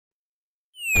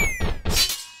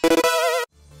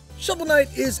Shovel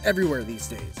Knight is everywhere these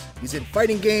days. He's in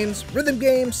fighting games, rhythm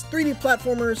games, 3D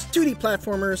platformers, 2D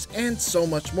platformers, and so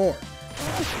much more.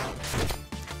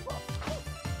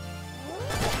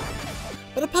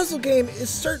 But a puzzle game is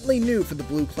certainly new for the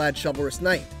blue-clad chivalrous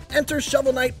knight. Enter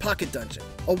Shovel Knight Pocket Dungeon,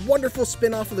 a wonderful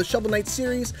spin-off of the Shovel Knight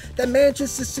series that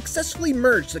manages to successfully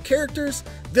merge the characters,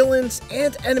 villains,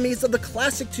 and enemies of the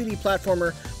classic 2D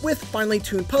platformer with finely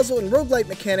tuned puzzle and roguelite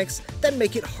mechanics that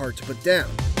make it hard to put down.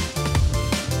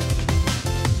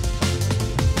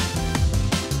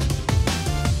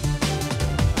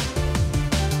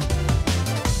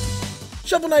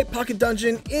 Shovel Knight Pocket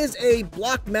Dungeon is a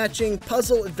block-matching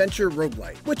puzzle adventure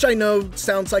roguelite, which I know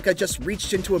sounds like I just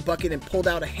reached into a bucket and pulled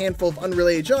out a handful of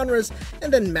unrelated genres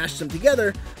and then mashed them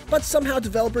together, but somehow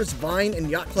developers Vine and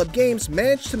Yacht Club Games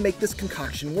managed to make this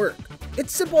concoction work.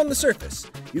 It's simple on the surface.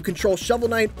 You control Shovel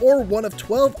Knight or one of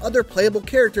 12 other playable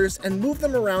characters and move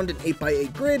them around an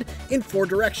 8x8 grid in 4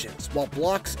 directions, while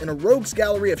blocks and a rogues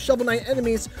gallery of Shovel Knight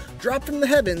enemies drop from the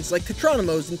heavens like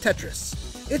Tetronimos in Tetris.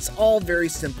 It's all very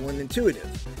simple and intuitive.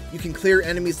 You can clear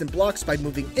enemies and blocks by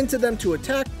moving into them to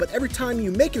attack, but every time you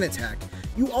make an attack,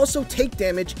 you also take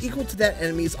damage equal to that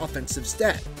enemy's offensive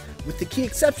stat, with the key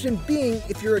exception being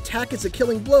if your attack is a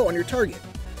killing blow on your target.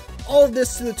 All of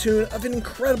this to the tune of an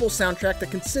incredible soundtrack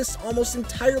that consists almost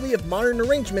entirely of modern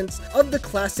arrangements of the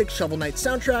classic Shovel Knight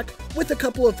soundtrack, with a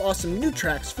couple of awesome new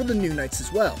tracks for the new knights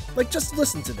as well. Like, just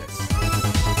listen to this.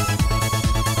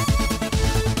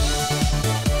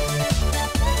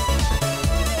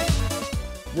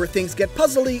 Where things get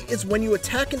puzzly is when you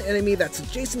attack an enemy that's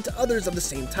adjacent to others of the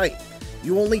same type.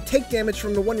 You only take damage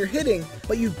from the one you're hitting,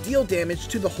 but you deal damage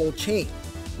to the whole chain,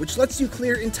 which lets you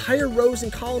clear entire rows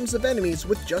and columns of enemies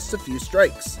with just a few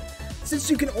strikes. Since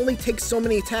you can only take so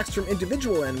many attacks from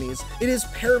individual enemies, it is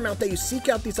paramount that you seek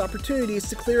out these opportunities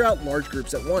to clear out large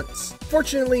groups at once.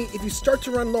 Fortunately, if you start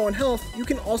to run low on health, you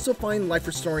can also find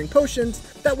life-restoring potions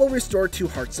that will restore 2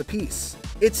 hearts apiece.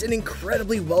 It's an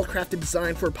incredibly well-crafted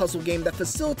design for a puzzle game that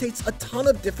facilitates a ton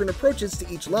of different approaches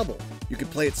to each level. You can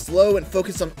play it slow and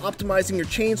focus on optimizing your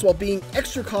chains while being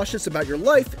extra cautious about your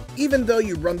life, even though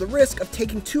you run the risk of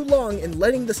taking too long and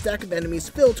letting the stack of enemies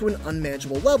fill to an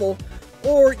unmanageable level,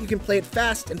 or you can play it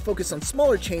fast and focus on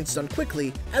smaller chains done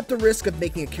quickly, at the risk of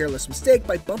making a careless mistake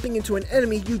by bumping into an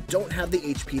enemy you don't have the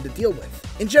HP to deal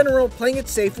with. In general, playing it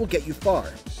safe will get you far,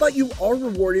 but you are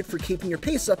rewarded for keeping your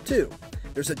pace up too.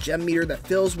 There's a gem meter that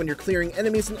fills when you're clearing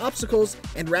enemies and obstacles,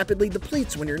 and rapidly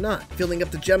depletes when you're not. Filling up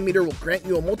the gem meter will grant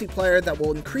you a multiplier that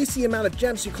will increase the amount of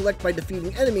gems you collect by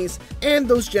defeating enemies, and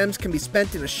those gems can be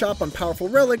spent in a shop on powerful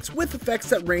relics with effects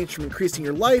that range from increasing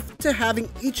your life to having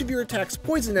each of your attacks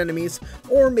poison enemies,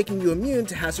 or making you immune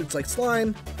to hazards like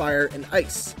slime, fire, and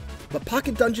ice. But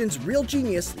Pocket Dungeon's real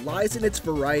genius lies in its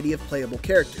variety of playable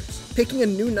characters. Picking a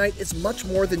new knight is much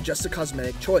more than just a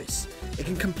cosmetic choice. It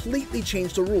can completely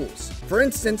change the rules. For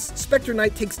instance, Spectre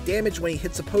Knight takes damage when he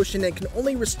hits a potion and can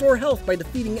only restore health by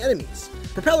defeating enemies.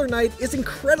 Propeller Knight is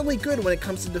incredibly good when it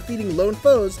comes to defeating lone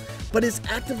foes, but is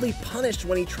actively punished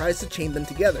when he tries to chain them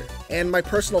together. And my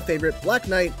personal favorite, Black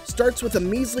Knight, starts with a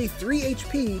measly 3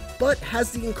 HP, but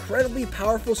has the incredibly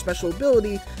powerful special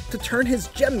ability to turn his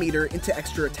gem meter into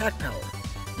extra attack power.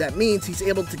 That means he's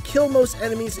able to kill most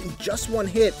enemies in just one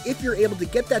hit if you're able to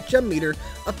get that gem meter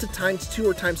up to ×2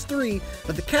 or ×3,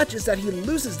 but the catch is that he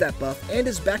loses that buff and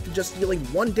is back to just dealing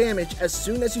 1 damage as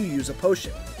soon as you use a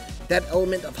potion. That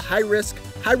element of high risk,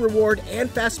 high reward,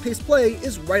 and fast-paced play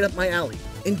is right up my alley.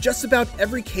 In just about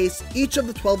every case, each of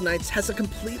the 12 knights has a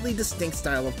completely distinct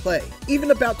style of play. Even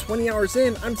about 20 hours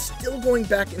in, I'm still going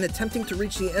back and attempting to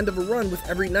reach the end of a run with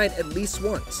every knight at least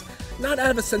once. Not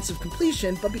out of a sense of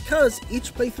completion, but because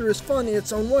each playthrough is fun in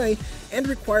its own way and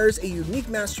requires a unique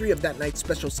mastery of that knight's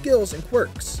special skills and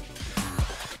quirks.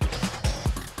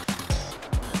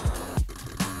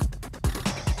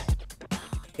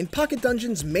 In Pocket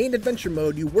Dungeon's main adventure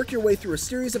mode, you work your way through a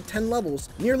series of 10 levels,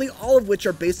 nearly all of which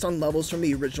are based on levels from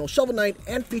the original Shovel Knight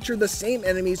and feature the same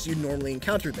enemies you normally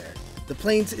encounter there. The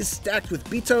plains is stacked with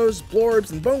Beatos,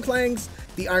 Blorbs, and Bone Clangs,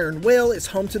 the Iron Whale is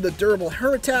home to the durable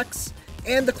Hermitax,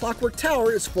 and the Clockwork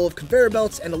Tower is full of conveyor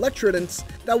belts and electrodents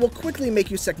that will quickly make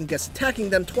you second-guess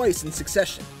attacking them twice in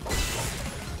succession.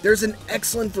 There's an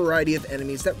excellent variety of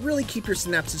enemies that really keep your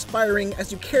synapses firing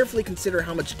as you carefully consider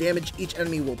how much damage each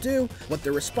enemy will do, what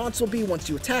their response will be once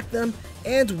you attack them,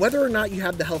 and whether or not you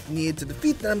have the health needed to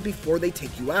defeat them before they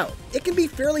take you out. It can be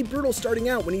fairly brutal starting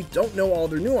out when you don't know all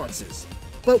their nuances,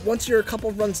 but once you're a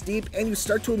couple runs deep and you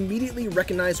start to immediately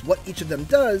recognize what each of them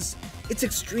does, it's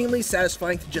extremely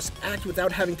satisfying to just act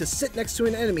without having to sit next to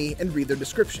an enemy and read their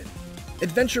description.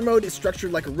 Adventure mode is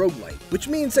structured like a roguelite, which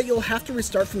means that you'll have to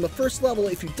restart from the first level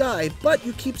if you die, but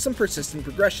you keep some persistent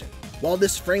progression. While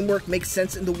this framework makes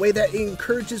sense in the way that it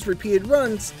encourages repeated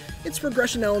runs, its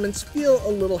progression elements feel a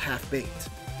little half-baked.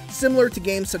 Similar to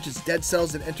games such as Dead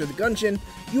Cells and Enter the Gungeon,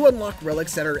 you unlock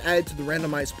relics that are added to the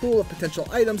randomized pool of potential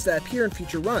items that appear in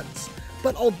future runs.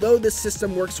 But although this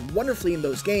system works wonderfully in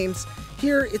those games,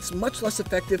 here it's much less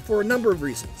effective for a number of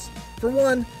reasons. For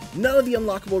one, none of the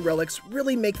unlockable relics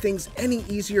really make things any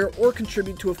easier or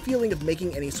contribute to a feeling of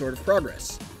making any sort of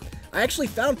progress. I actually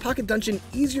found Pocket Dungeon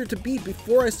easier to beat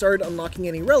before I started unlocking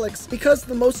any relics because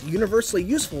the most universally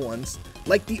useful ones,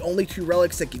 like the only 2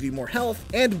 relics that give you more health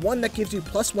and one that gives you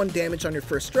 +1 damage on your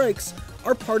first strikes,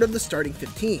 are part of the starting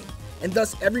 15, and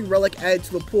thus every relic added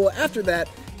to the pool after that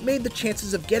made the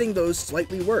chances of getting those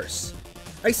slightly worse.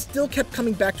 I still kept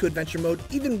coming back to adventure mode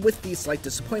even with these slight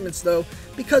disappointments though,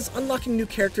 because unlocking new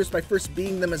characters by first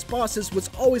beating them as bosses was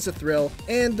always a thrill,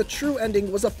 and the true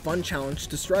ending was a fun challenge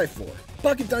to strive for.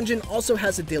 Pocket Dungeon also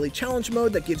has a daily challenge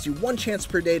mode that gives you 1 chance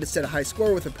per day to set a high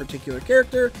score with a particular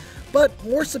character, but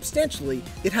more substantially,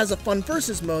 it has a fun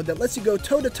versus mode that lets you go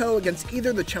toe-to-toe against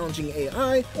either the challenging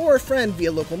AI or a friend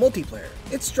via local multiplayer.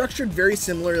 It's structured very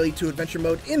similarly to adventure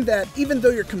mode in that, even though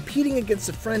you're competing against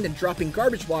a friend and dropping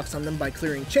garbage blocks on them by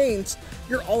clearing chains,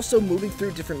 you're also moving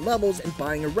through different levels and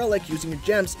buying a relic using your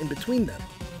gems in between them.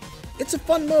 It's a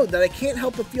fun mode that I can't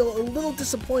help but feel a little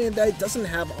disappointed that it doesn't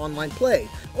have online play,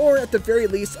 or at the very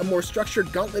least a more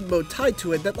structured gauntlet mode tied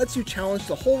to it that lets you challenge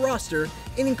the whole roster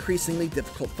in increasingly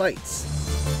difficult fights.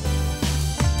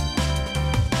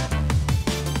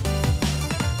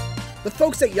 The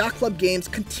folks at Yacht Club Games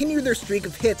continue their streak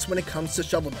of hits when it comes to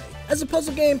Shovel Knight. As a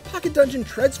puzzle game, Pocket Dungeon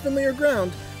treads familiar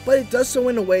ground, but it does so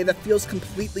in a way that feels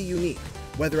completely unique,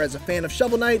 whether as a fan of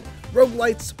Shovel Knight,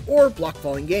 roguelites, or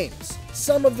block-falling games.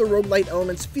 Some of the roguelite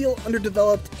elements feel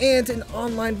underdeveloped, and an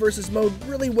online versus mode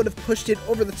really would have pushed it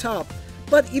over the top,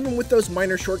 but even with those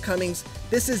minor shortcomings,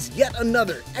 this is yet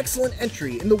another excellent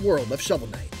entry in the world of Shovel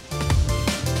Knight.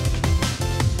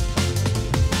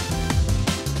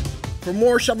 For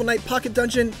more Shovel Knight Pocket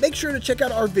Dungeon, make sure to check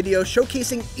out our video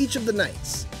showcasing each of the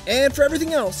knights. And for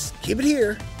everything else, keep it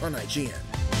here on IGN.